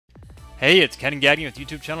Hey, it's Ken Gagne with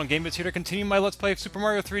YouTube channel Gamebits here to continue my Let's Play of Super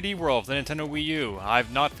Mario 3D World for the Nintendo Wii U.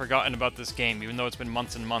 I've not forgotten about this game, even though it's been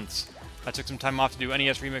months and months. I took some time off to do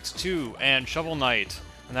NES Remix 2 and Shovel Knight,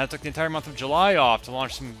 and then I took the entire month of July off to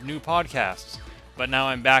launch some new podcasts. But now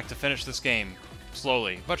I'm back to finish this game,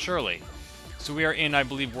 slowly, but surely. So we are in, I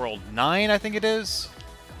believe, World 9, I think it is?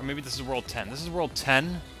 Or maybe this is World 10. This is World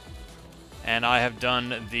 10, and I have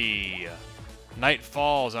done the Night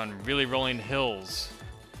Falls on Really Rolling Hills,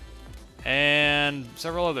 and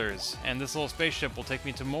several others, and this little spaceship will take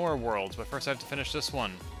me to more worlds, but first I have to finish this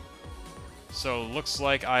one. So looks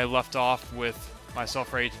like I left off with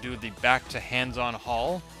myself ready to do the back to hands-on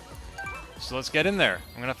haul. So let's get in there.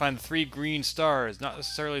 I'm gonna find the 3 green stars, not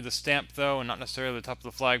necessarily the stamp though, and not necessarily the top of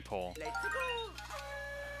the flagpole.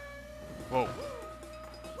 Whoa.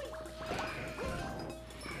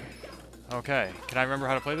 Okay, can I remember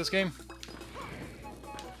how to play this game?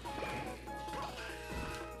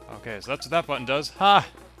 Okay, so that's what that button does. Ha!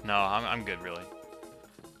 No, I'm good, really.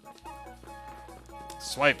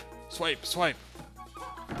 Swipe, swipe, swipe.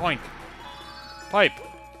 Poink. Pipe.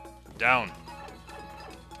 Down.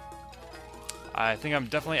 I think I'm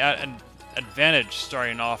definitely at an advantage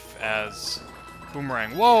starting off as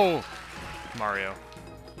Boomerang. Whoa! Mario.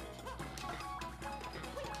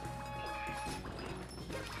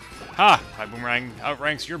 Ha! My Boomerang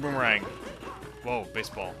outranks your Boomerang. Whoa,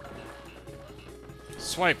 baseball.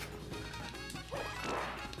 Swipe.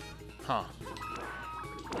 Huh.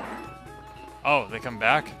 Oh, they come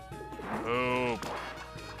back? Poop.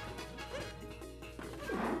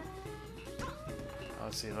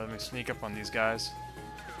 Let's see, let me sneak up on these guys.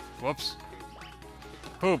 Whoops.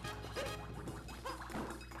 Poop.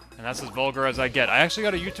 And that's as vulgar as I get. I actually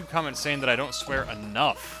got a YouTube comment saying that I don't swear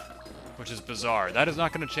enough, which is bizarre. That is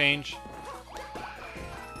not going to change.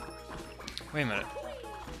 Wait a minute.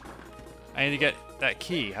 I need to get that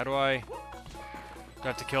key. How do I...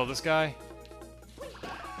 Got to kill this guy?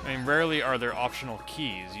 I mean, rarely are there optional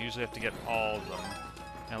keys. You usually have to get all of them.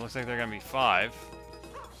 And it looks like they're going to be 5.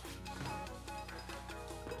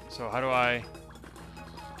 So how do I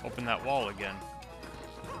open that wall again?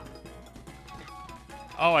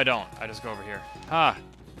 Oh, I don't. I just go over here. Ha!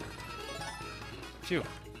 Phew.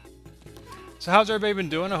 So how's everybody been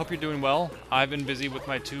doing? I hope you're doing well. I've been busy with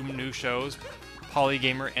my 2 new shows,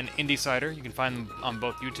 Polygamer and Indiecider. You can find them on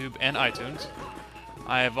both YouTube and iTunes.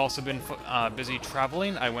 I have also been busy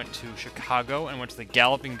traveling. I went to Chicago and went to the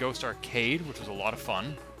Galloping Ghost Arcade, which was a lot of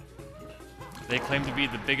fun. They claim to be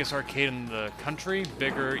the biggest arcade in the country,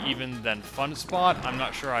 bigger even than Fun Spot. I'm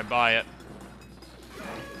not sure I buy it.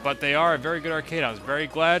 But they are a very good arcade. I was very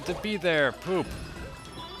glad to be there. Poop.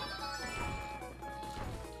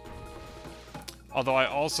 Although I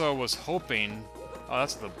also was hoping... Oh,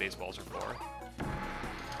 that's what the baseballs are for.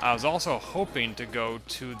 I was also hoping to go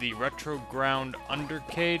to the Retroground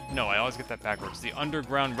Undercade. No, I always get that backwards. The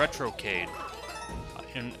Underground Retrocade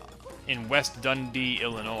in West Dundee,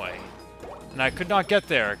 Illinois. And I could not get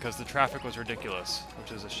there because the traffic was ridiculous,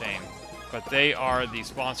 which is a shame. But they are the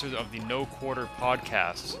sponsors of the No Quarter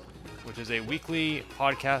Podcast, which is a weekly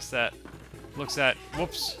podcast that looks at,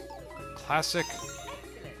 whoops, classic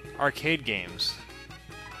arcade games.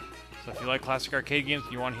 So if you like classic arcade games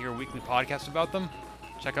and you want to hear a weekly podcast about them,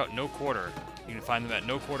 check out No Quarter. You can find them at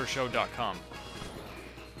noquartershow.com.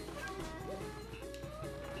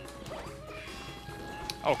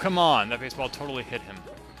 Oh, come on! That baseball totally hit him.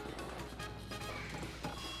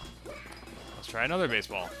 Let's try another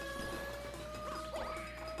baseball.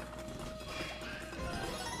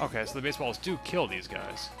 Okay, so the baseballs do kill these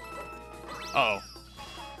guys. Uh-oh.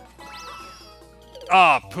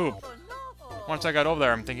 Ah, poop! Once I got over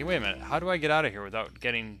there, I'm thinking, wait a minute, how do I get out of here without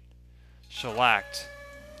getting shellacked?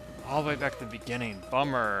 All the way back to the beginning.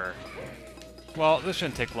 Bummer. Well, this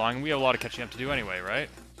shouldn't take long. We have a lot of catching up to do anyway, right?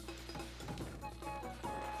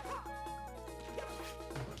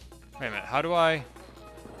 Wait a minute, how do I...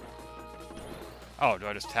 Oh, do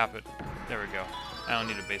I just tap it? There we go. I don't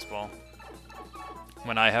need a baseball.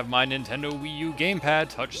 When I have my Nintendo Wii U gamepad,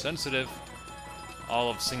 touch sensitive.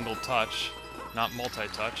 All of single touch, not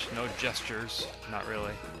multi-touch. No gestures, not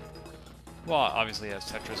really. Well, obviously it has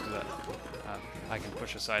Tetris because I can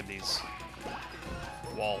push aside these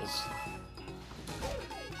walls.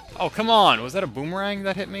 Oh, come on! Was that a boomerang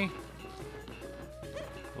that hit me?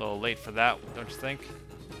 A little late for that, don't you think?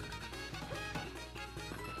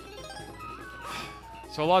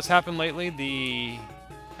 So a lot's happened lately. The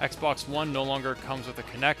Xbox One no longer comes with a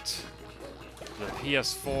Kinect. The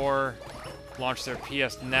PS4 launched their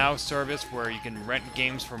PS Now service where you can rent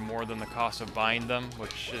games for more than the cost of buying them,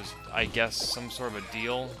 which is, I guess, some sort of a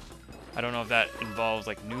deal. I don't know if that involves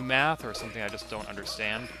like new math or something I just don't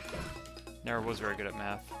understand. Never was very good at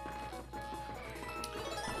math.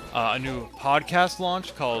 A new podcast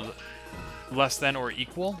launch called Less Than or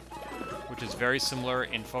Equal, which is very similar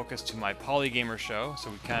in focus to my Polygamer show, so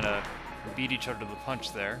we kind of beat each other to the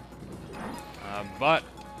punch there. But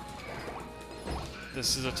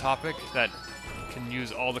this is a topic that can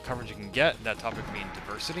use all the coverage you can get. That topic being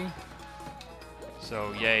diversity.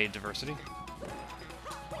 So, yay, diversity.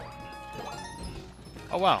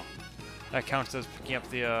 Oh, wow. That counts as picking up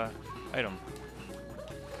the item.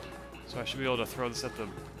 So I should be able to throw this at the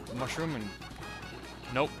mushroom and...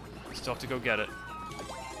 Nope. Still have to go get it.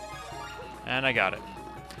 And I got it.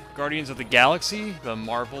 Guardians of the Galaxy, the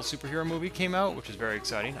Marvel superhero movie, came out, which is very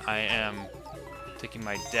exciting. I am taking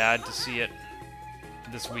my dad to see it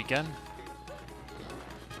this weekend.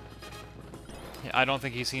 I don't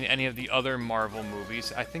think he's seen any of the other Marvel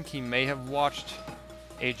movies. I think he may have watched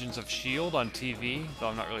Agents of S.H.I.E.L.D. on TV, though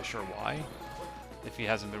I'm not really sure why, if he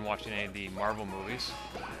hasn't been watching any of the Marvel movies.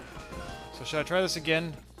 So should I try this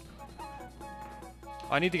again?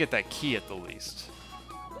 I need to get that key at the least.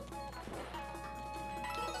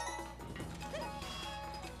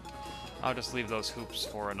 I'll just leave those hoops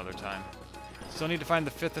for another time. Still need to find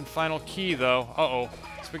the 5th and final key, though. Uh-oh.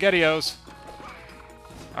 SpaghettiOs!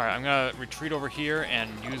 Alright, I'm gonna retreat over here and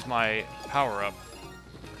use my power-up.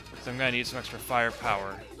 So I'm gonna need some extra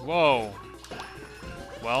firepower. Whoa!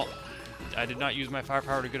 Well, I did not use my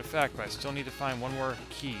firepower to good effect, but I still need to find one more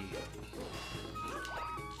key.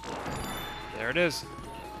 There it is.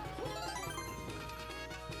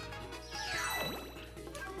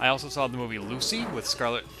 I also saw the movie Lucy with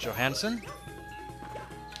Scarlett Johansson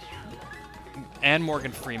and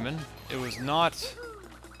Morgan Freeman. It was not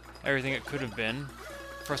everything it could have been.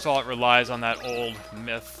 First of all, it relies on that old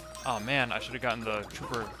myth. Oh man, I should have gotten the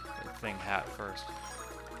Trooper thing hat first.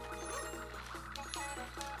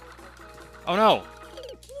 Oh no!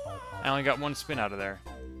 I only got one spin out of there.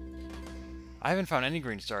 I haven't found any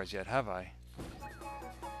green stars yet, have I?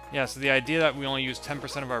 Yeah, so the idea that we only use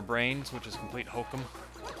 10% of our brains, which is complete hokum.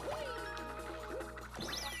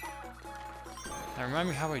 Now remind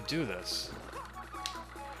me how I do this.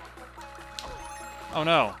 Oh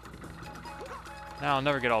no! Now I'll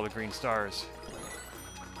never get all the green stars.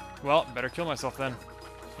 Well, better kill myself then.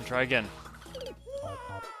 And try again.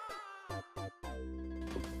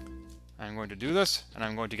 I'm going to do this, and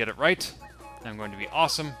I'm going to get it right. And I'm going to be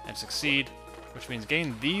awesome and succeed. Which means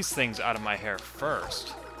getting these things out of my hair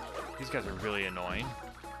first. These guys are really annoying.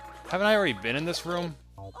 Haven't I already been in this room?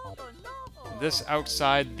 This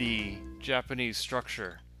outside the Japanese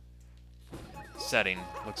structure setting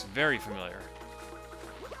looks very familiar.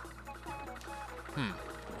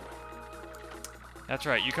 That's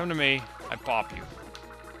right, you come to me, I bop you.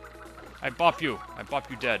 I bop you. I bop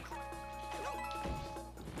you dead.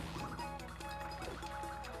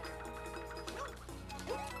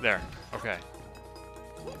 There. Okay.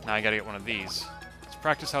 Now I gotta get one of these. Let's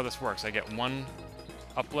practice how this works. I get one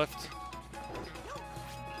uplift,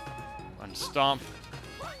 one stomp.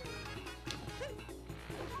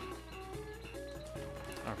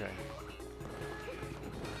 Okay.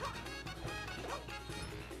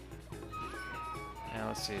 And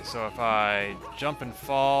let's see. So if I jump and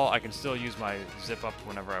fall, I can still use my zip up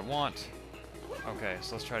whenever I want. Okay,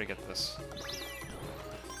 so let's try to get this.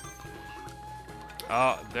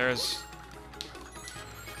 Oh, there's...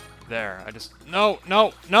 There. I just... No!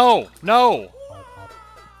 No! No! No!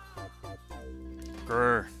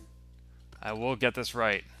 Grr. I will get this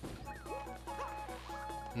right.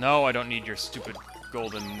 No, I don't need your stupid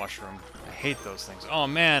golden mushroom. I hate those things. Oh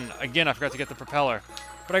man, again I forgot to get the propeller.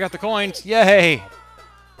 But I got the coins! Yay!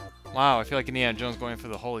 Wow, I feel like Indiana Jones going for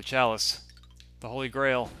the Holy Chalice. The Holy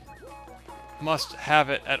Grail. Must have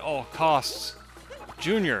it at all costs.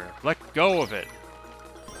 Junior, let go of it.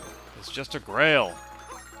 It's just a grail.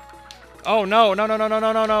 Oh no, no, no, no, no,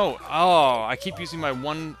 no, no, no! Oh, I keep using my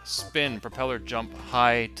one spin propeller jump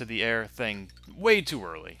high to the air thing way too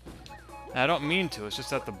early. And I don't mean to, it's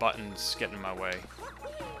just that the buttons get in my way.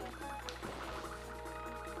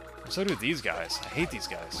 So do these guys. I hate these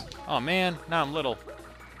guys. Oh man, now I'm little.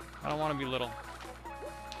 I don't want to be little.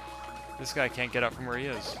 This guy can't get up from where he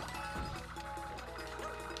is.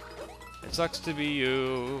 It sucks to be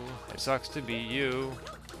you. It sucks to be you.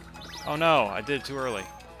 Oh no, I did it too early.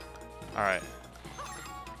 Alright.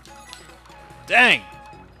 Dang!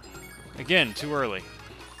 Again, too early.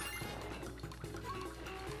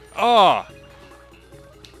 Oh!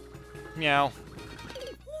 Meow.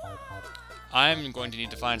 I'm going to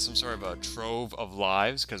need to find some sort of a trove of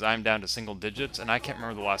lives, because I'm down to single digits, and I can't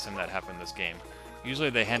remember the last time that happened in this game. Usually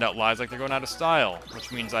they hand out lives like they're going out of style,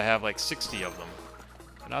 which means I have like 60 of them.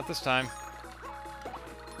 But not this time.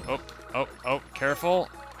 Oh, Oh, oh, careful.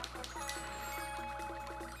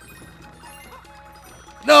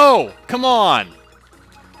 No! Come on!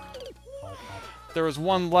 There was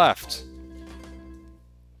one left.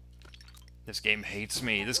 This game hates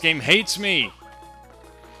me. This game hates me!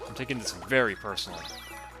 I'm taking this very personally.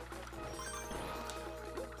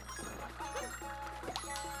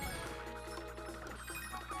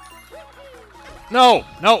 No!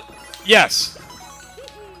 No! Yes!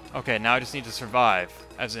 Okay, now I just need to survive.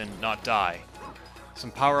 As in, not die.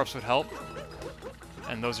 Some power-ups would help.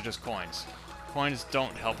 And those are just coins. Coins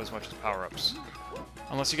don't help as much as power-ups.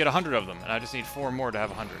 Unless you get 100 of them, and I just need 4 more to have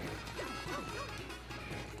 100.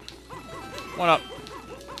 One up.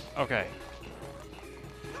 Okay.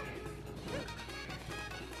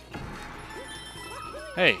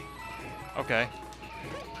 Hey. Okay.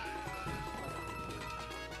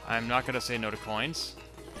 I'm not going to say no to coins,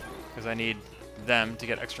 because I need them to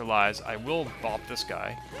get extra lives. I will bop this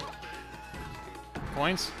guy.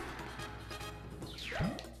 Coins?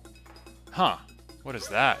 Huh. What is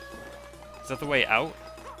that? Is that the way out?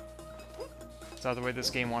 Is that the way this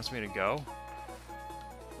game wants me to go?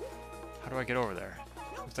 How do I get over there?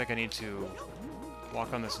 Looks like I need to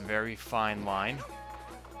walk on this very fine line.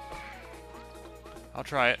 I'll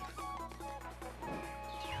try it.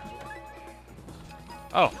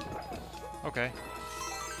 Oh. Okay.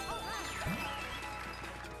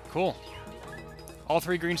 Cool. All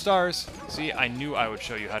 3 green stars. See, I knew I would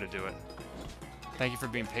show you how to do it. Thank you for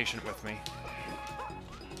being patient with me.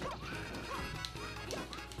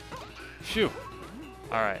 Phew.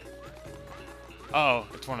 Alright. Uh-oh,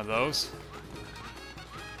 it's one of those.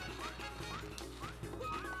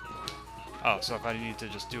 Oh, so if I need to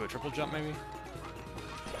just do a triple jump, maybe?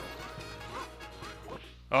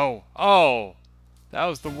 Oh, oh! That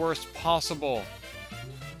was the worst possible.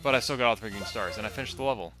 But I still got all 3 green stars, and I finished the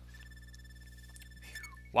level.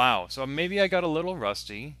 Wow, so maybe I got a little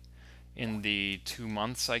rusty in the 2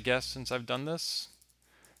 months, I guess, since I've done this.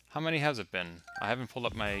 How many has it been? I haven't pulled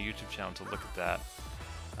up my YouTube channel to look at that.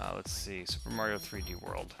 Let's see, Super Mario 3D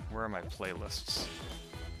World. Where are my playlists?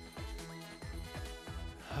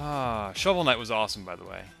 Shovel Knight was awesome, by the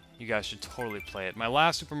way. You guys should totally play it. My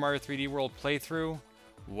last Super Mario 3D World playthrough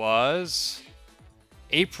was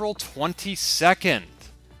April 22nd.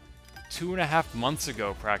 2.5 months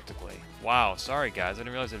ago, practically. Wow, sorry guys, I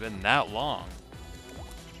didn't realize it had been that long.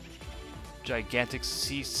 Gigantic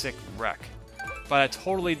Seasick Wreck. But I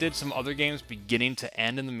totally did some other games beginning to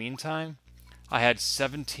end in the meantime. I had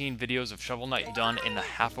 17 videos of Shovel Knight done in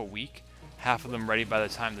half a week. Half of them ready by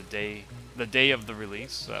the time the day of the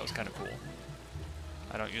release, so that was kind of cool.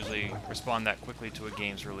 I don't usually respond that quickly to a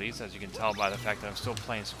game's release, as you can tell by the fact that I'm still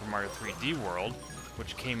playing Super Mario 3D World,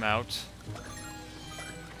 which came out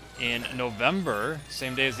in November,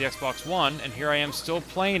 same day as the Xbox One, and here I am still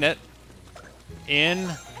playing it in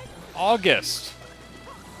August.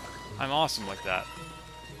 I'm awesome like that.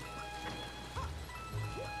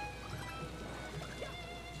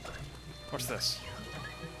 What's this?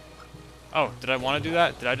 Oh, did I want to do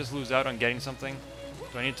that? Did I just lose out on getting something?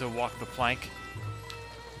 Do I need to walk the plank?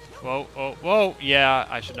 Whoa, whoa, whoa! Yeah,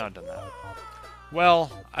 I should not have done that.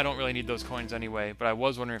 Well, I don't really need those coins anyway, but I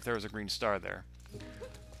was wondering if there was a green star there.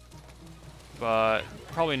 But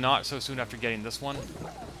probably not so soon after getting this one.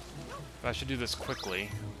 But I should do this quickly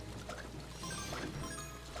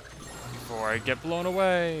before I get blown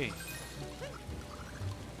away.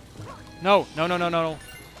 No, no, no, no, no, no.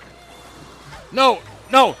 No,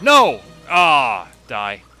 no, no! Ah,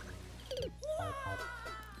 die.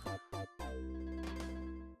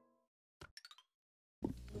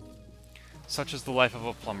 Such is the life of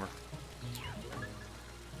a plumber.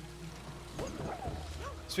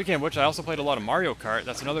 Speaking of which, I also played a lot of Mario Kart.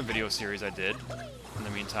 That's another video series I did in the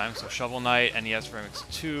meantime. So Shovel Knight, NES for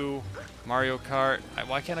MX2, Mario Kart.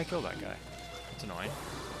 Why can't I kill that guy? That's annoying.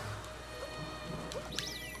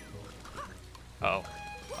 Uh-oh.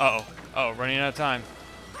 Uh-oh. Uh-oh, running out of time.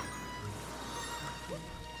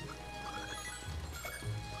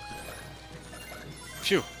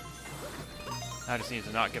 Phew. I just need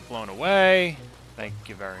to not get blown away. Thank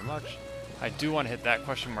you very much. I do want to hit that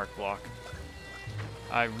question mark block.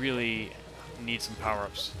 I really need some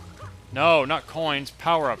power-ups. No, not coins,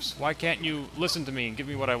 power-ups. Why can't you listen to me and give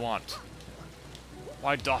me what I want?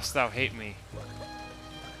 Why dost thou hate me?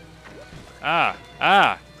 Ah!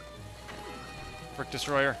 Ah! Brick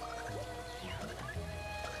Destroyer.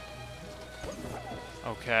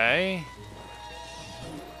 Okay.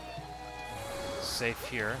 Safe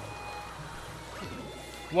here.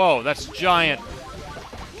 Whoa, that's giant!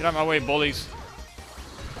 Get out of my way, bullies.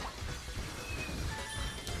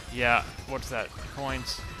 Yeah, what's that?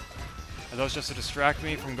 Coins. Are those just to distract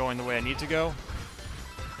me from going the way I need to go?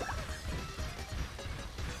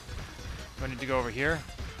 Do I need to go over here?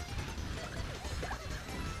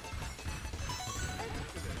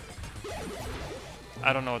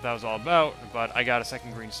 I don't know what that was all about, but I got a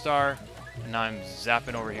second green star, and now I'm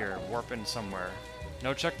zapping over here, warping somewhere.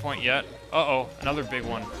 No checkpoint yet. Uh-oh, another big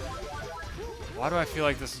one. Why do I feel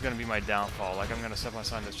like this is going to be my downfall? Like I'm going to step on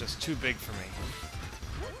something that's just too big for me.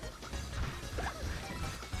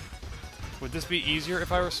 Would this be easier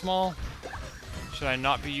if I were small? Should I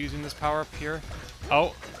not be using this power up here?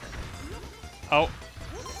 Oh. Oh.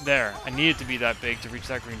 There. I needed to be that big to reach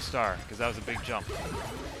that green star, because that was a big jump.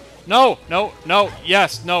 No! No! No!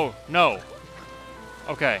 Yes! No! No!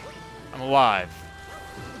 Okay. I'm alive.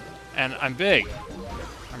 And I'm big.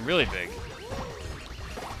 I'm really big.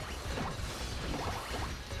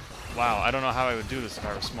 Wow, I don't know how I would do this if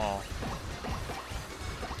I were small.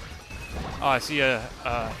 Oh, I see a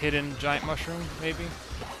hidden giant mushroom, maybe?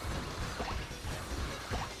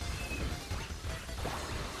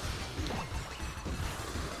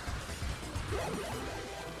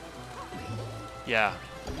 Yeah.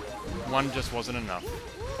 One just wasn't enough.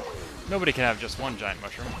 Nobody can have just one giant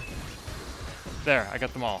mushroom. There, I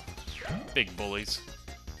got them all. Big bullies.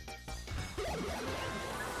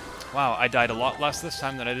 Wow, I died a lot less this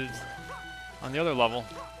time than I did on the other level.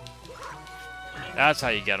 That's how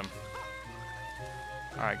you get them.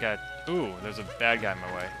 Alright, got... Ooh, there's a bad guy in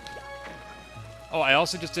my way. Oh, I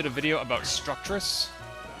also just did a video about Structress,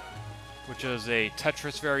 which is a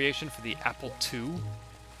Tetris variation for the Apple II.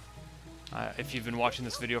 If you've been watching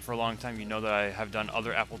this video for a long time, you know that I have done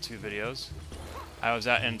other Apple II videos. I was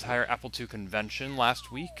at an entire Apple II convention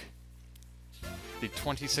last week. The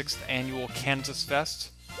 26th annual Kansas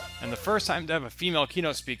Fest. And the first time to have a female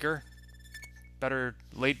keynote speaker. Better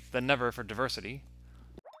late than never for diversity.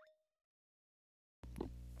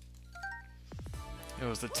 It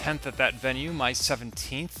was the 10th at that venue, my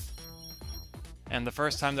 17th. And the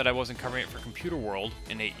first time that I wasn't covering it for Computer World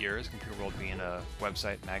in 8 years. Computer World being a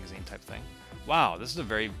website, magazine type thing. Wow, this is a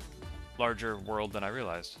very larger world than I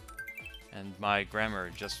realized. And my grammar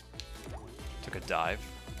just took a dive.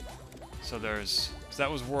 So there's... So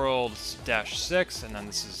that was World -6, and then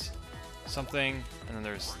this is something, and then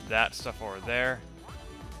there's that stuff over there.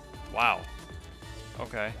 Wow.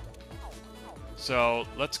 Okay. So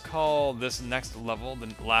let's call this next level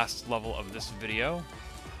the last level of this video.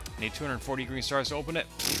 I need 240 green stars to open it.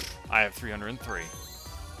 I have 303.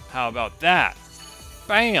 How about that?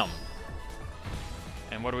 Bam!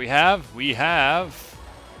 And what do we have? We have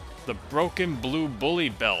the Broken Blue Bully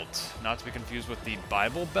Belt. Not to be confused with the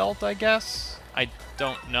Bible Belt, I guess? I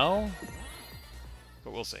don't know.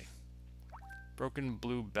 But we'll see. Broken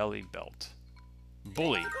Blue Belly Belt.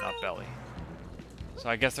 Bully, not belly. So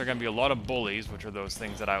I guess there are going to be a lot of bullies, which are those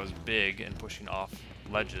things that I was big and pushing off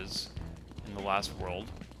ledges in the last world.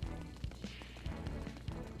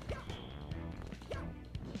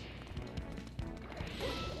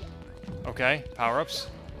 Okay, power-ups.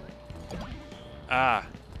 Ah.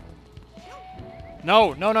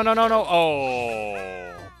 No, no, no, no, no, no.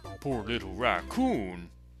 Oh, poor little raccoon.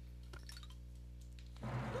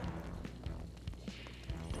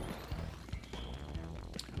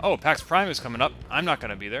 Oh, PAX Prime is coming up. I'm not going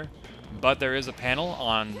to be there. But there is a panel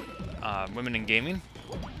on women in gaming.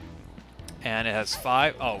 And it has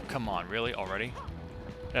 5... Oh, come on. Really? Already?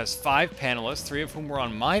 It has 5 panelists, 3 of whom were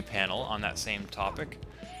on my panel on that same topic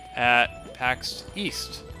at PAX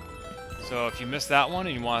East. So if you missed that one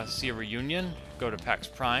and you want to see a reunion, go to PAX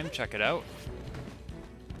Prime, check it out.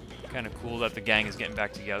 Kind of cool that the gang is getting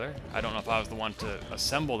back together. I don't know if I was the one to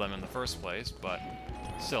assemble them in the first place, but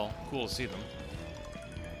still, cool to see them.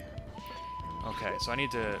 Okay, so I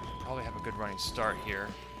need to probably have a good running start here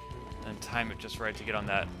and time it just right to get on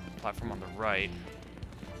that platform on the right.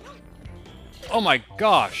 Oh my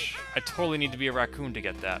gosh! I totally need to be a raccoon to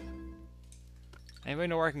get that. Anybody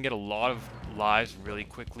know where I can get a lot of lives really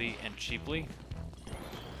quickly and cheaply?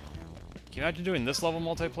 Can you imagine doing this level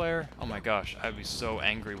multiplayer? Oh my gosh, I'd be so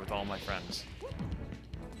angry with all my friends.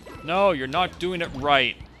 No, you're not doing it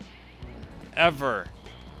right. Ever.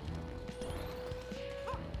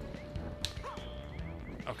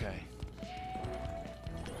 Okay.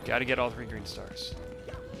 Gotta get all 3 green stars.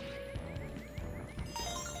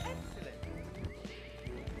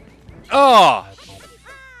 Oh!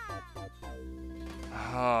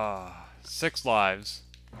 Ah, 6 lives.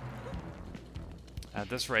 At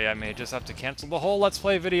this rate, I may just have to cancel the whole Let's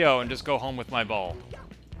Play video and just go home with my ball.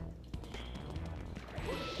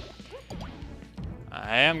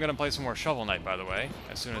 I am going to play some more Shovel Knight, by the way,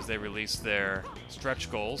 as soon as they release their stretch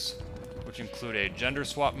goals, which include a gender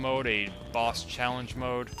swap mode, a boss challenge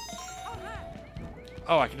mode,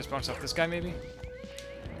 Oh, I can just bounce off this guy, maybe?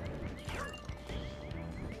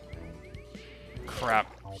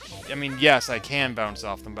 Crap. I mean, yes, I can bounce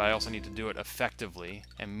off them, but I also need to do it effectively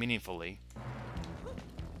and meaningfully.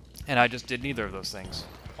 And I just did neither of those things.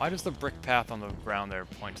 Why does the brick path on the ground there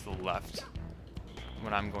point to the left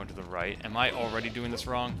when I'm going to the right? Am I already doing this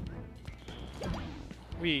wrong?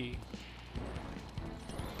 Whee!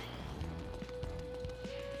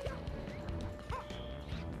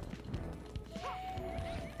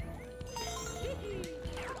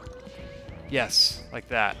 Yes, like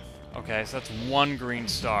that. Okay, so that's one green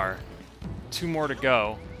star. 2 more to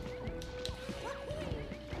go.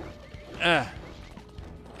 And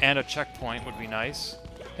a checkpoint would be nice.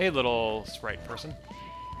 Hey, little sprite person.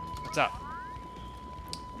 What's up?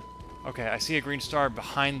 Okay, I see a green star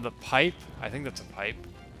behind the pipe. I think that's a pipe.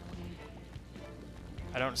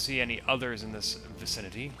 I don't see any others in this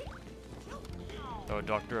vicinity. Though a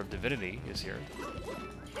Doctor of Divinity is here.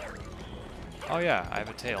 Oh yeah, I have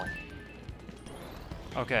a tail.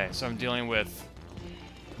 Okay, so I'm dealing with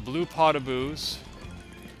blue potaboos,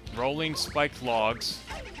 rolling spiked logs.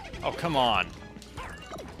 Oh, come on.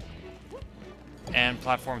 And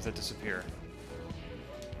platforms that disappear.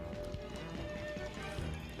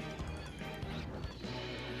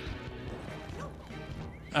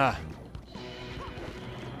 Oh,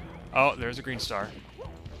 there's a green star.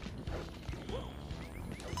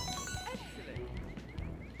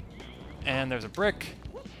 And there's a brick.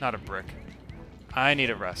 Not a brick. I need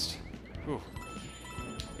a rest. Whew.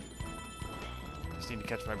 Just need to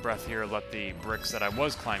catch my breath here, let the bricks that I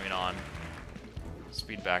was climbing on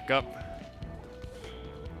speed back up.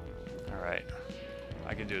 Alright.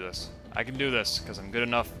 I can do this. I can do this, because I'm good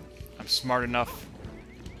enough. I'm smart enough.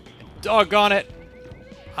 And doggone it!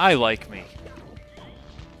 I like me.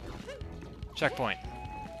 Checkpoint.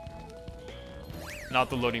 Not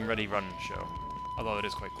the loading ready run show. Although it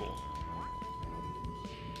is quite cool.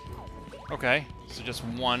 Okay, so just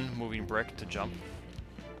one moving brick to jump.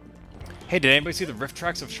 Hey, did anybody see the riff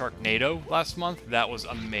tracks of Sharknado last month? That was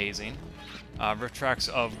amazing. Riff tracks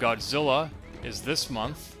of Godzilla is this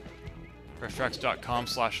month.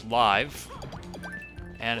 rifftracks.com/live.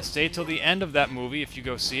 And stay till the end of that movie if you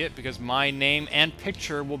go see it, because my name and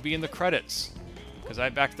picture will be in the credits. Because I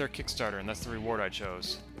backed their Kickstarter, and that's the reward I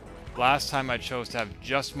chose. Last time I chose to have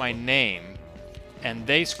just my name, and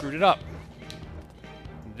they screwed it up.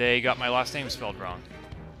 They got my last name spelled wrong.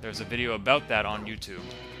 There's a video about that on YouTube,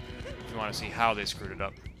 if you want to see how they screwed it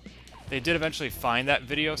up. They did eventually find that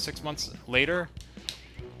video 6 months later,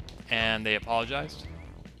 and they apologized.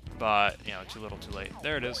 But, you know, too little, too late.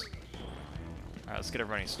 There it is. Alright, let's get a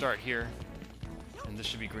running start here. And this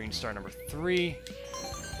should be green star number 3.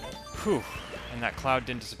 Whew. And that cloud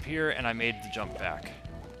didn't disappear, and I made the jump back.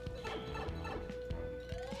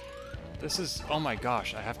 This is... oh my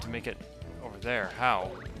gosh, I have to make it over there. How?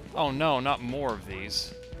 Oh no, not more of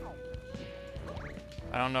these.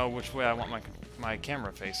 I don't know which way I want my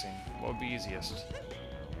camera facing. What would be easiest?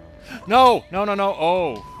 No! No, no, no!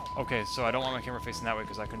 Oh! Okay, so I don't want my camera facing that way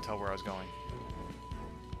because I couldn't tell where I was going.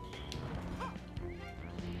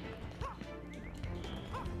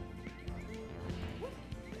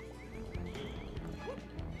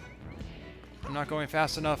 I'm not going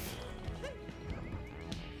fast enough.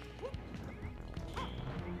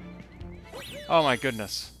 Oh my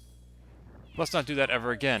goodness. Let's not do that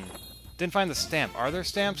ever again. Didn't find the stamp. Are there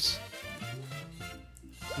stamps?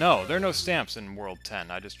 No, there are no stamps in World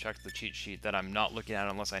 10. I just checked the cheat sheet that I'm not looking at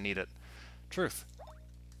unless I need it. Truth.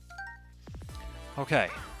 Okay.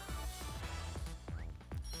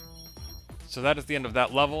 So that is the end of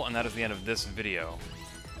that level, and that is the end of this video.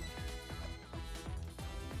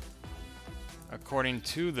 According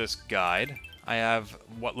to this guide, I have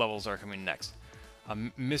what levels are coming next. A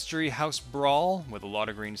Mystery House Brawl with a lot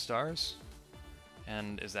of green stars.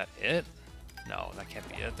 And is that it? No, that can't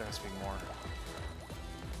be it. There has to be more.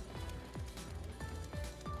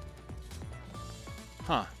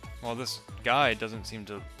 Huh. Well, this guide doesn't seem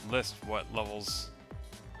to list what levels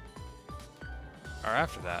are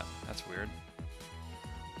after that. That's weird.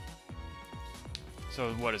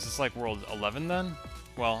 So what, is this like World 11 then?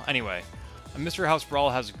 Well, anyway. A Mystery House Brawl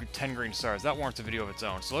has 10 green stars. That warrants a video of its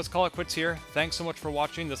own. So let's call it quits here. Thanks so much for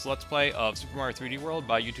watching this Let's Play of Super Mario 3D World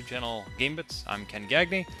by YouTube channel Gamebits. I'm Ken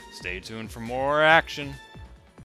Gagne. Stay tuned for more action.